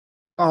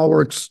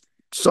We're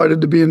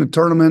excited to be in the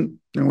tournament,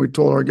 and we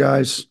told our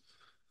guys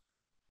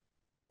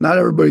not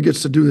everybody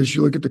gets to do this.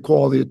 You look at the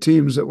quality of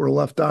teams that were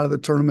left out of the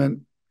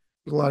tournament.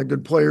 There's a lot of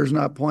good players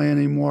not playing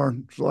anymore.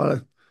 There's a lot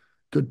of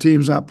good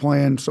teams not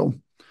playing. So,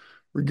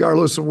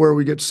 regardless of where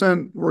we get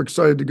sent, we're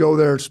excited to go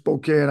there.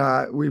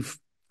 Spokane, we've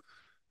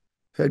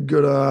had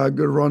good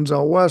runs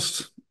out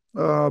west.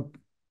 Uh,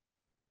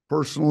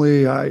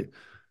 Personally,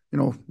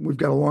 we've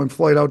got a long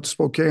flight out to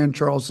Spokane.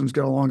 Charleston's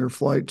got a longer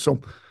flight,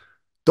 so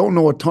don't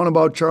know a ton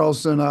about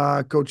Charleston.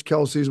 Coach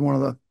Kelsey's one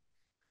of the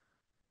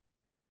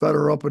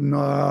better up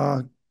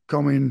and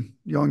coming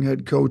young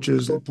head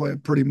coaches. They play a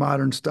pretty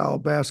modern style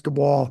of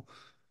basketball,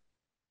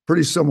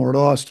 pretty similar to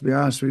us, to be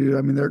honest with you.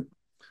 I mean, their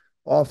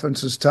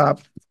offense is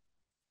top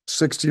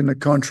 60 in the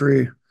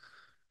country.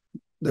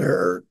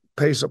 Their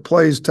pace of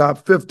plays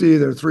top 50.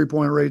 Their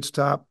 3-point rates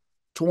top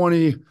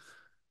 20.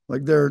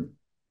 Like, they're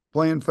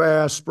playing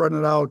fast, spreading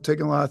it out,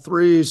 taking a lot of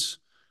threes.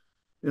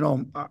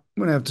 I'm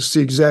going to have to see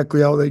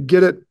exactly how they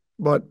get it,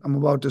 but I'm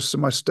about to see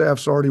my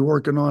staff's already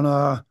working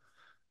on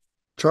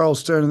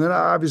Charleston. And then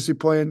obviously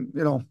playing,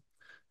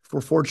 if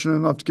we're fortunate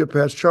enough to get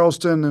past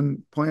Charleston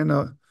and playing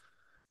the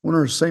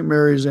winner of St.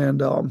 Mary's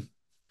and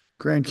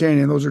Grand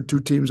Canyon. Those are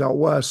two teams out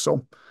west.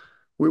 So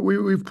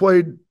we've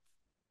played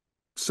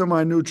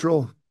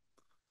semi-neutral,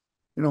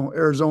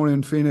 Arizona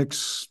and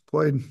Phoenix,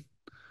 played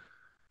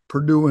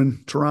Purdue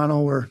and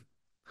Toronto where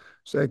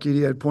Zach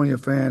Edey had plenty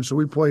of fans. So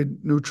we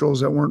played neutrals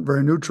that weren't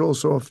very neutral.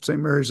 So if St.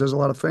 Mary's has a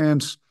lot of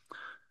fans,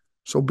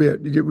 so be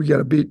it. We got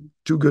to beat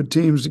two good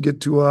teams to get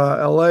to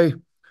LA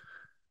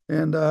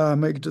and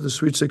make it to the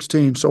Sweet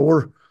 16.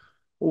 So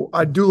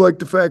I do like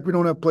the fact we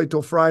don't have to play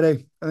till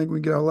Friday. I think we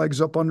can get our legs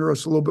up under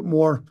us a little bit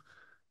more.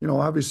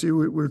 Obviously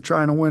we're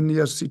trying to win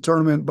the SC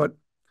tournament, but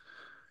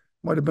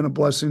might have been a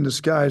blessing in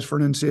disguise for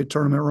an NCAA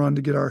tournament run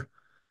to get our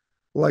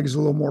legs a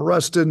little more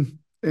rested,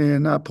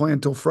 and not playing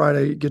until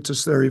Friday gets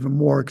us there even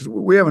more because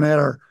we haven't had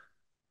our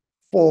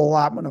full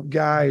allotment of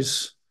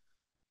guys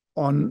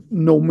on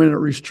no minute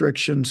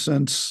restriction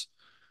since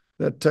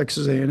that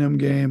Texas A&M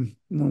game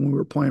when we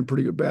were playing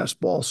pretty good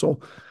basketball. So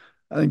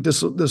I think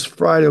this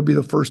Friday will be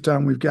the first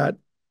time we've got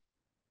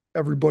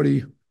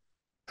everybody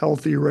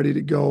healthy, ready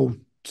to go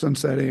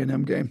since that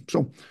A&M game.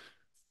 So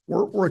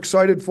we're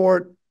excited for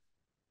it.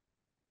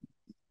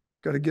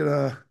 Got to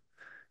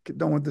get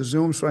done with the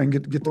Zoom so I can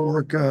get to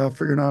work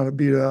figuring out how to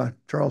beat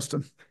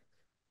Charleston.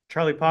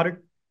 Charlie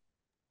Potter.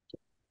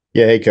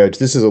 Yeah, hey coach.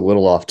 This is a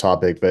little off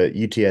topic, but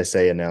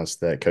UTSA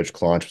announced that Coach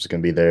Clonch was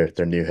going to be their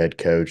new head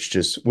coach.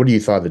 Just what do you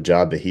thought of the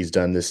job that he's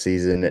done this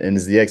season, and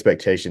is the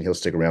expectation he'll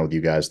stick around with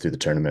you guys through the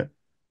tournament?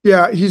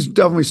 Yeah, he's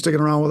definitely sticking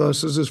around with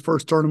us. This is his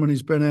first tournament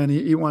he's been in.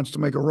 He wants to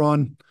make a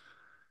run.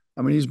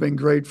 I mean, he's been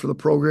great for the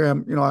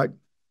program. I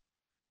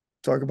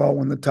talk about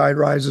when the tide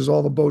rises,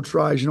 all the boats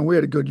rise. We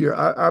had a good year.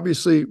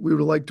 Obviously, we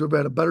would like to have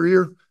had a better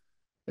year.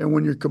 And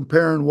when you're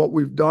comparing what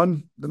we've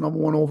done, the number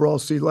one overall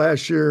seed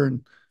last year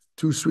and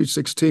two Sweet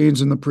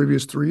 16s in the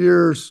previous 3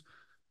 years,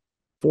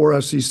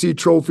 4 SEC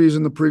trophies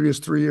in the previous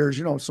 3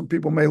 years, some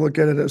people may look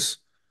at it as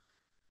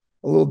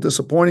a little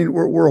disappointing.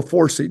 We're a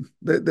 4 seed.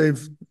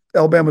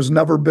 Alabama's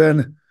never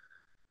been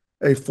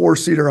a 4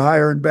 seed or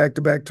higher in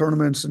back-to-back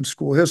tournaments in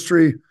school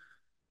history.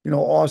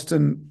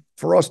 Austin,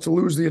 for us to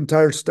lose the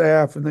entire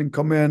staff and then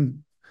come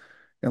in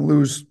and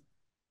lose,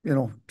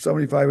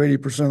 75,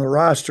 80% of the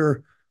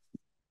roster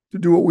to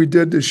do what we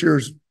did this year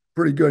is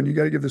pretty good. And you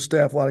got to give the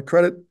staff a lot of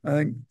credit. I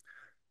think,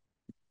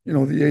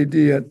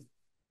 the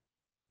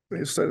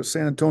AD at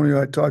San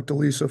Antonio, I talked to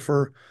Lisa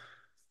for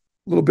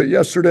a little bit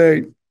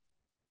yesterday.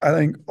 I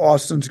think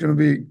Austin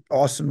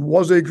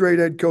was a great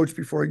head coach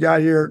before he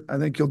got here. I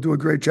think he'll do a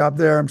great job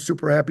there. I'm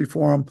super happy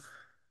for him.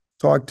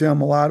 Talked to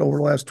him a lot over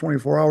the last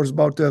 24 hours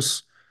about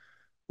this.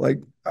 Like,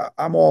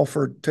 I'm all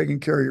for taking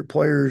care of your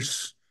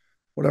players,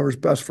 whatever's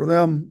best for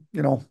them.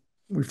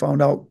 We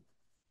found out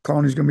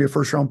Clowney's going to be a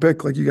first-round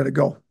pick. Like, you got to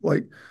go.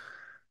 Like,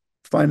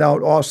 find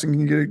out Austin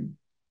can get a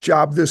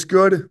job this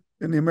good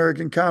in the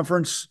American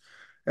Conference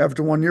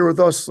after 1 year with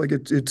us. Like,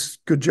 it's a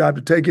good job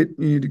to take it.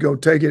 You need to go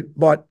take it.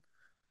 But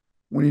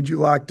we need you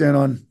locked in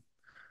on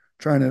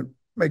trying to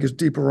make as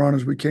deep a run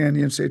as we can in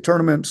the NCAA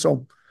tournament.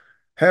 So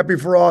happy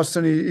for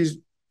Austin. He's a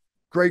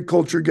great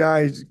culture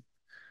guy. He's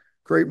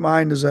great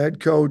mind as a head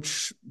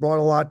coach, brought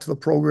a lot to the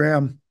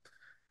program.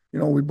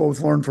 We both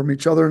learned from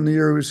each other in the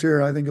year he was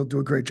here. I think he'll do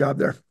a great job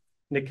there.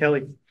 Nick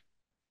Kelly.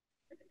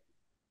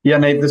 Yeah,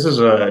 Nate, this is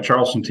a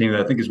Charleston team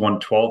that I think has won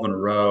 12 in a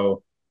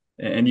row.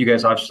 And you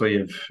guys obviously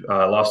have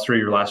lost 3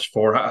 of your last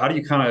 4. How do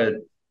you kind of,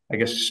 I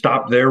guess,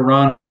 stop their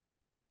run?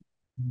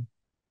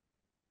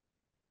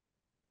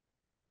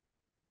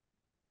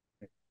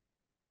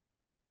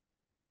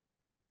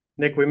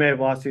 Nick, we may have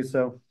lost you,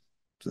 so.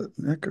 Is that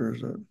Nick or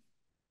is that?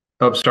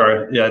 Oh,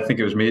 sorry. Yeah, I think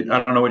it was me.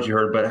 I don't know what you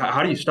heard, but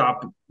how do you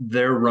stop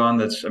their run?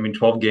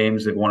 12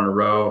 games they've won in a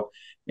row.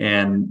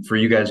 And for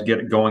you guys to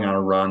get going on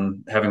a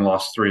run, having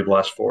lost 3 of the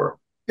last 4.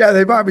 Yeah,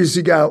 they've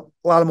obviously got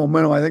a lot of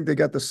momentum. I think they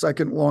got the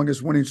second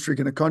longest winning streak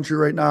in the country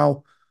right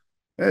now.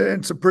 And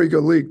it's a pretty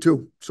good league,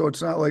 too. So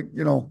it's not like,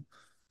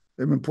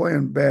 they've been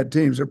playing bad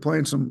teams. They're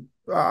playing some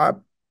I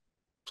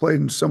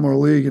played in a similar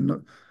league in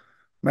the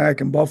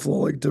Mac and Buffalo,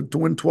 like to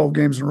win 12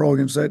 games in a row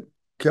against that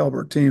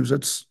caliber teams,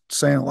 that's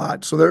saying a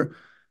lot. So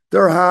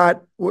they're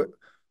hot.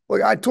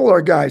 Like I told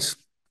our guys,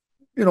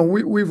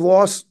 we've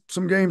lost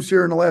some games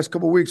here in the last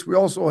couple of weeks. We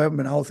also haven't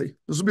been healthy.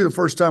 This will be the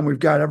first time we've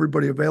got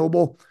everybody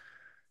available.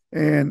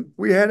 And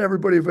we had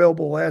everybody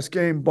available last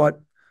game, but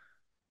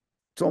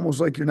it's almost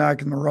like you're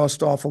knocking the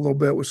rust off a little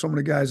bit with some of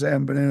the guys that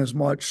haven't been in as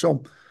much.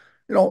 So,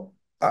 you know,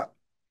 uh,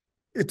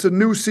 it's a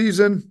new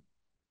season.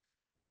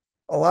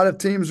 A lot of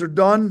teams are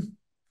done.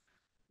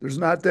 There's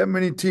not that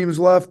many teams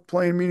left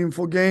playing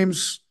meaningful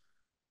games.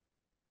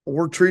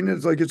 We're treating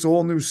it like it's a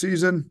whole new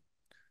season,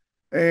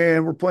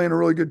 and we're playing a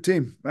really good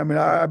team. I mean,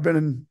 I've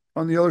been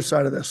on the other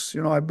side of this.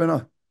 I've been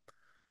a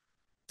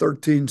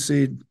 13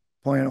 seed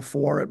playing a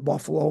 4 at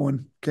Buffalo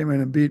and came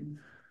in and beat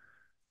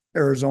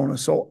Arizona.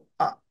 So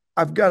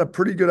I've got a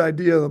pretty good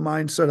idea of the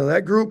mindset of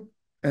that group,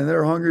 and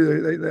they're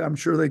hungry. I'm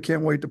sure they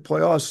can't wait to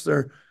play us.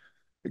 They're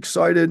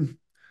excited.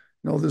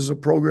 This is a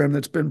program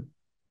that's been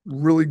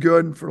really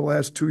good for the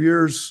last 2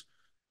 years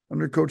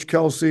under Coach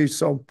Kelsey.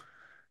 So,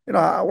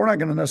 we're not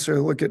going to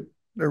necessarily look at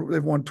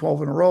they've won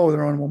 12 in a row.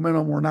 They're on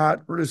momentum. We're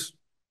not. It's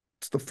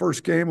the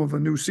first game of a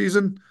new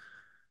season,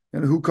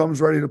 and who comes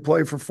ready to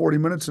play for 40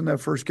 minutes in that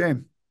first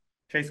game?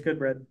 Chase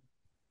Goodbread.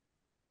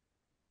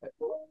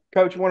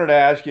 Coach, wanted to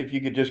ask you if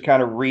you could just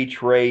kind of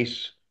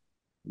retrace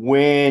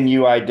when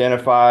you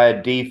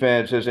identified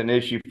defense as an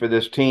issue for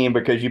this team,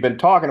 because you've been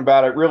talking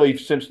about it really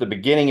since the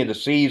beginning of the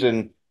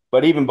season.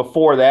 But even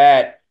before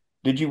that,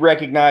 did you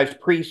recognize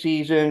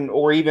preseason,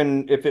 or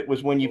even if it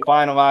was when you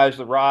finalized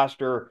the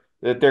roster,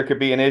 that there could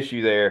be an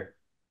issue there?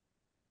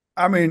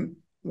 I mean,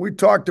 we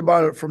talked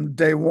about it from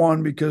day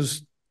one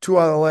because 2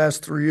 out of the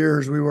last 3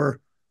 years we were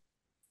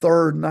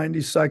third,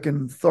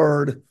 92nd,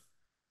 third.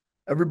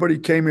 Everybody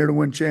came here to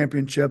win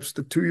championships.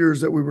 The 2 years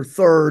that we were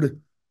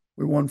third,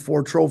 we won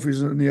 4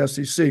 trophies in the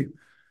SEC.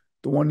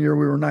 The 1 year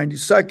we were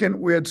 92nd,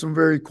 we had some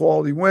very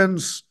quality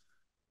wins,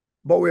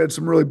 but we had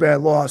some really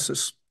bad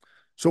losses.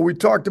 So we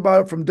talked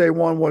about it from day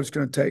one, what it's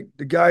going to take.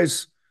 The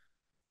guys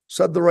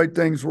said the right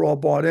things. We're all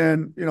bought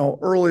in.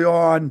 Early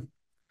on,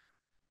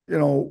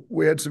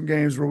 we had some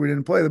games where we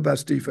didn't play the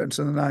best defense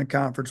in the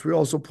non-conference. We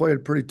also played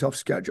a pretty tough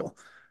schedule.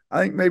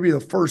 I think maybe the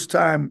first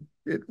time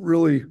it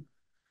really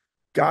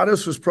got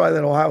us was probably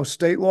that Ohio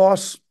State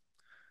loss.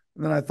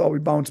 And then I thought we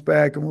bounced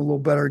back and were a little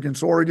better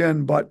against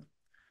Oregon. But,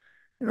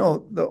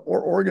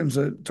 Oregon's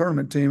a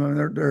tournament team. I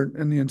mean, they're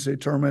in the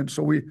NCAA tournament.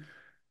 So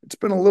it's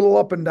been a little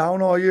up and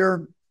down all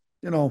year.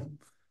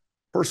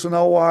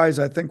 Personnel-wise,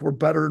 I think we're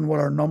better than what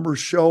our numbers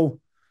show.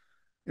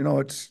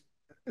 It's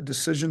a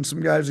decision some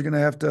guys are going to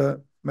have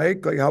to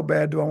make. Like, how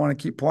bad do I want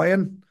to keep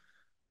playing?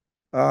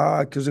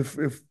 Because if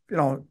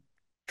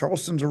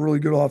Charleston's a really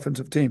good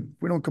offensive team.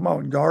 If we don't come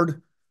out and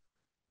guard,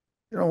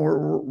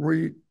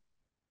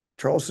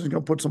 Charleston's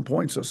going to put some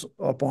points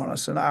up on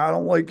us. And I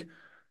don't like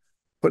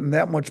putting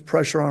that much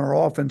pressure on our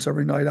offense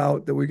every night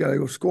out that we got to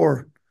go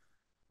score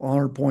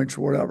 100 points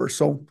or whatever.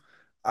 So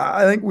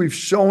I think we've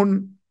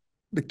shown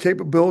the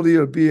capability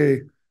to be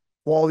a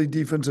quality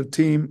defensive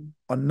team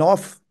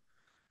enough.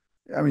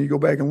 I mean, you go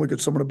back and look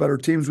at some of the better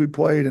teams we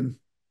played, and,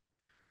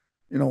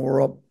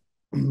 we're up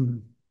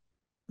 9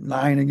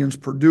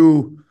 against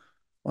Purdue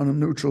on a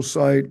neutral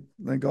site.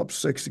 I think up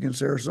 6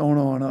 against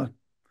Arizona on a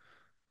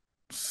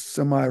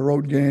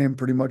semi-road game,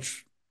 pretty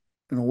much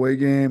an away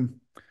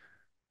game.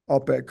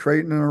 Up at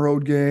Creighton in a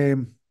road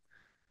game.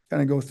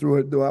 Kind of go through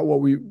it, what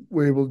we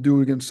were able to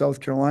do against South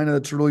Carolina.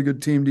 That's a really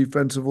good team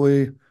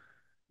defensively.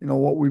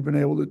 What we've been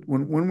able to,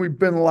 when we've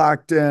been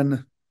locked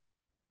in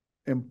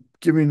and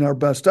giving our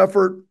best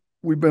effort,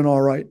 we've been all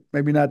right.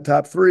 Maybe not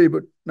top 3,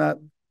 but not,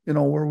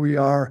 where we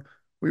are.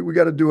 We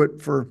got to do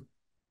it for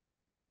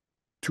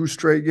 2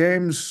 straight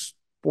games,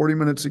 40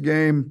 minutes a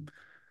game.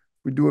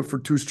 We do it for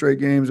 2 straight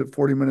games at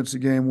 40 minutes a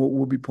game.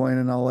 We'll be playing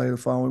in LA the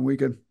following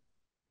weekend.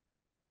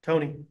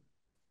 Tony.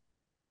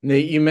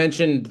 Nate, you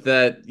mentioned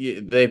that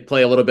they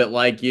play a little bit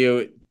like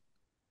you.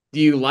 Do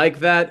you like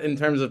that in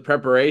terms of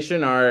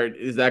preparation, or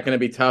is that going to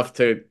be tough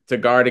to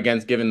guard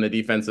against given the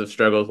defensive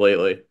struggles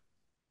lately?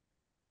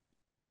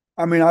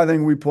 I mean, I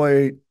think we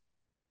play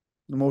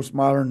the most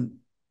modern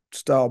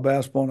style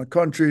basketball in the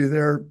country.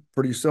 They're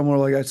pretty similar,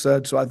 like I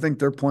said. So I think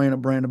they're playing a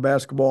brand of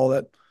basketball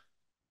that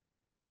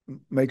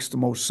makes the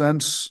most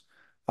sense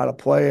how to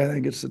play. I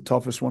think it's the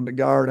toughest one to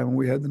guard. I mean,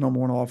 we had the number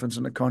 1 offense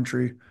in the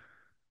country.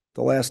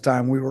 The last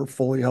time we were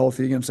fully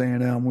healthy against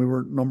A&M, we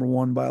were number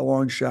 1 by a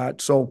long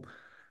shot. So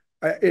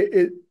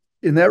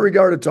in that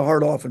regard, it's a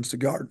hard offense to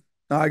guard.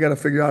 Now I got to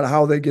figure out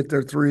how they get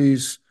their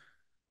threes.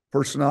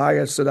 Personnel, I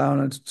got to sit down,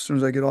 and as soon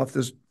as I get off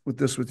this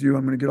with you,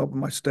 I'm going to get up with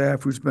my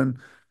staff who's been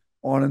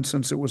on it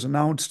since it was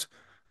announced.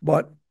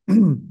 But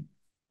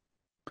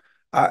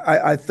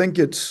I think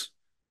it's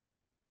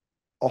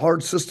a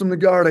hard system to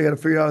guard. I got to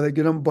figure out how they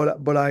get them.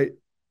 But I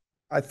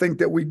think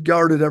that we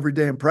guard it every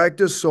day in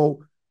practice,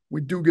 so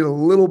we do get a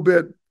little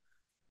bit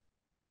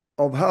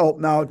of help.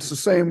 Now it's the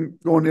same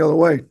going the other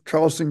way.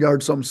 Charleston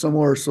guards something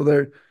similar, so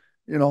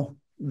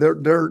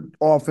their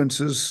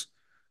offense is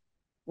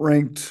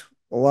ranked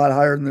a lot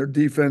higher than their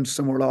defense,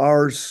 similar to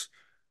ours.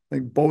 I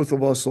think both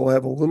of us will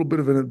have a little bit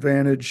of an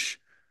advantage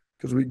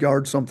because we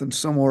guard something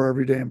similar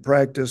every day in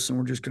practice, and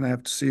we're just going to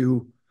have to see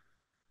who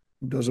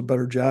does a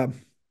better job.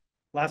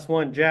 Last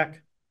one,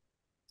 Jack.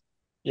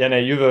 Yeah,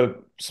 Nate, you have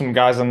some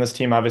guys on this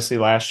team, obviously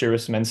last year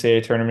with some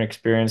NCAA tournament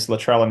experience.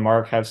 Latrell and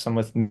Mark have some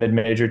with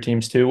mid-major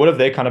teams too. What have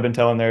they kind of been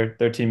telling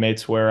their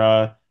teammates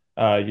where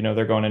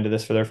they're going into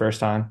this for their first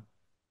time?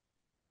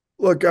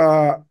 Look,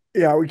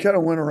 yeah, we kind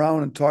of went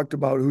around and talked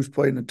about who's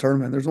played in the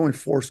tournament. There's only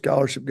 4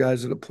 scholarship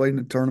guys that have played in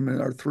the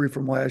tournament, or 3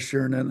 from last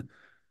year, and then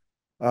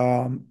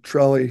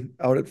Trelly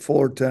out at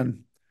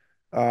Fullerton.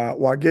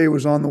 Wage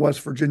was on the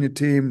West Virginia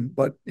team,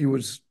 but he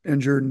was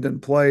injured and didn't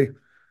play.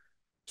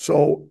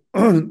 So,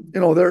 they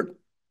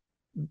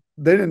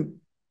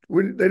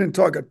didn't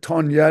talk a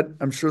ton yet.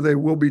 I'm sure they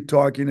will be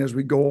talking as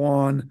we go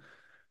on.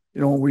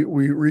 We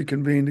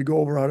reconvene to go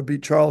over how to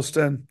beat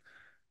Charleston.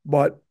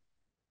 But,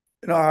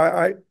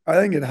 I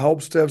think it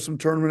helps to have some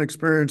tournament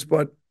experience,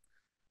 but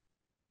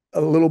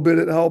a little bit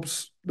it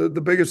helps. The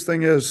biggest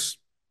thing is,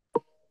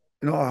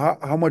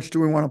 how much do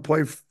we want to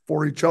play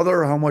for each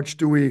other? How much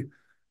do we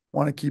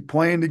want to keep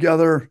playing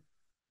together?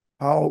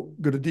 How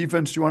good a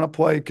defense do you want to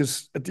play?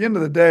 Because at the end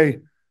of the day,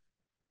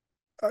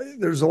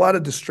 there's a lot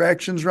of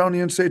distractions around the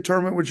NCAA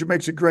tournament, which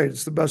makes it great.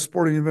 It's the best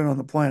sporting event on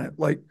the planet.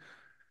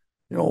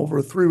 Over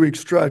a 3-week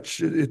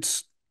stretch,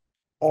 it's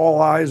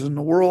all eyes in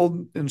the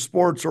world in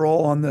sports are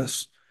all on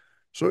this.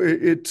 So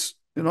it's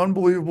an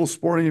unbelievable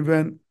sporting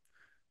event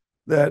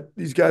that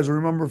these guys will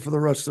remember for the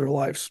rest of their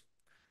lives.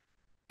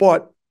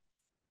 But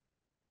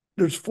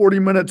there's 40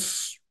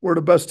 minutes where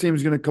the best team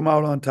is going to come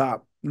out on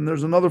top. And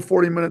there's another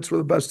 40 minutes where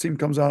the best team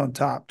comes out on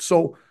top.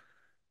 So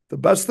the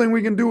best thing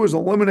we can do is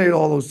eliminate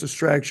all those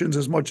distractions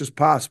as much as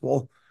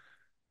possible.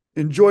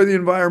 Enjoy the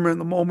environment in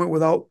the moment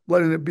without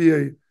letting it be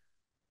a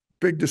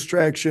big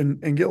distraction,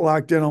 and get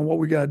locked in on what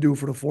we got to do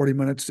for the 40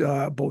 minutes,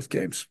 both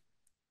games.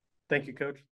 Thank you, Coach.